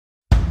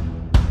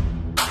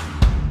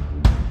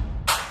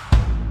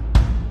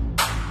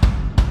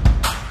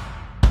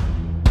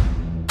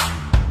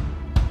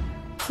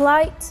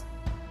polite,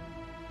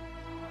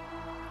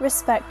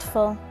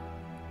 respectful,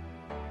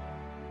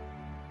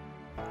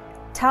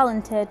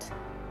 talented,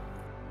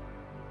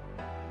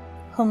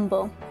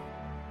 humble.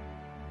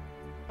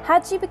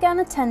 Hadji began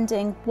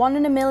attending 1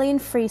 in a Million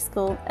Free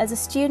School as a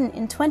student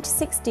in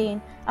 2016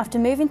 after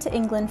moving to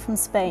England from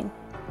Spain.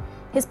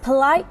 His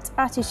polite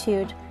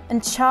attitude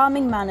and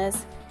charming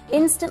manners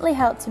instantly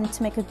helped him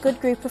to make a good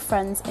group of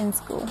friends in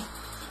school.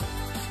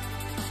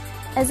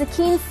 As a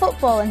keen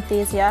football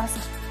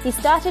enthusiast, he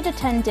started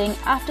attending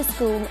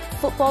after-school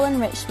football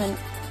enrichment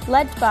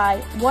led by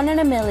 1 in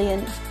a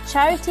Million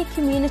charity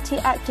community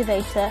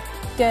activator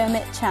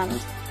Gurmit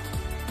Chand.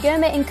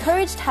 Gurmit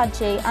encouraged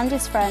Hadji and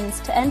his friends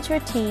to enter a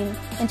team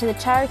into the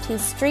charity's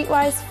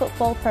Streetwise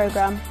football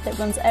programme that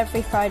runs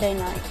every Friday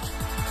night.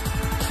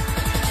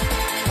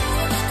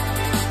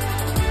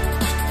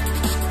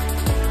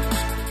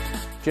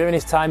 During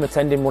his time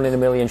attending 1 in a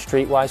Million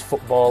Streetwise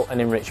football and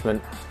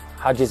enrichment,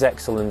 Hadji's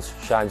excellence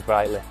shines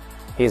brightly.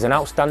 He is an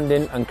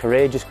outstanding and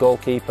courageous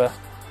goalkeeper,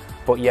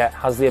 but yet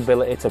has the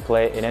ability to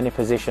play in any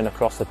position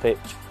across the pitch.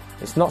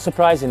 It's not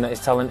surprising that his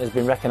talent has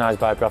been recognised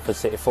by Bradford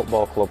City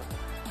Football Club,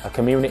 a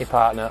community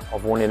partner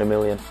of 1 in a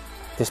Million.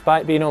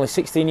 Despite being only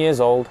 16 years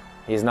old,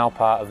 he is now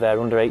part of their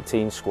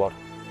under-18 squad.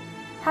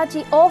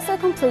 Hadji also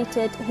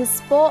completed his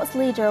Sports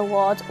Leader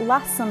Award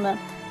last summer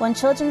when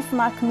children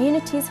from our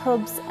community's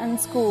hubs and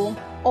school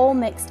all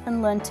mixed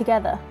and learned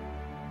together.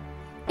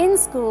 In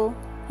school,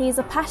 he is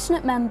a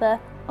passionate member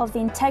of the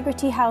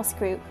Integrity House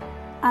Group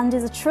and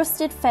is a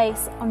trusted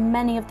face on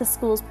many of the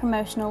school's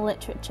promotional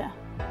literature.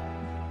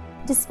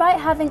 Despite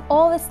having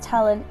all this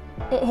talent,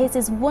 it is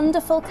his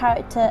wonderful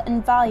character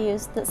and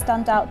values that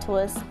stand out to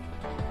us.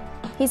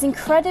 He's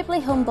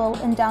incredibly humble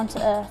and down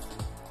to earth.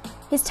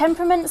 His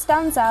temperament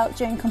stands out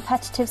during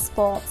competitive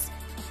sports.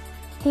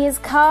 He is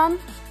calm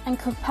and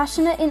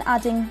compassionate in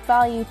adding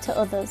value to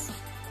others.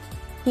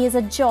 He is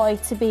a joy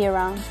to be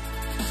around.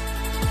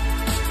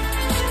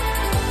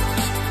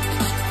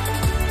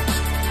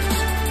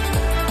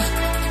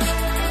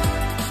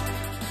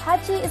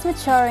 Hadji is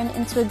maturing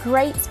into a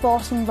great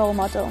sporting role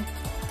model.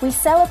 We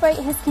celebrate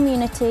his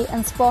community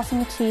and sporting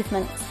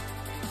achievements.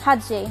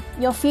 Hadji,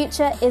 your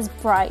future is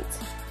bright.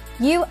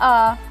 You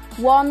are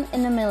 1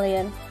 in a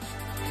Million.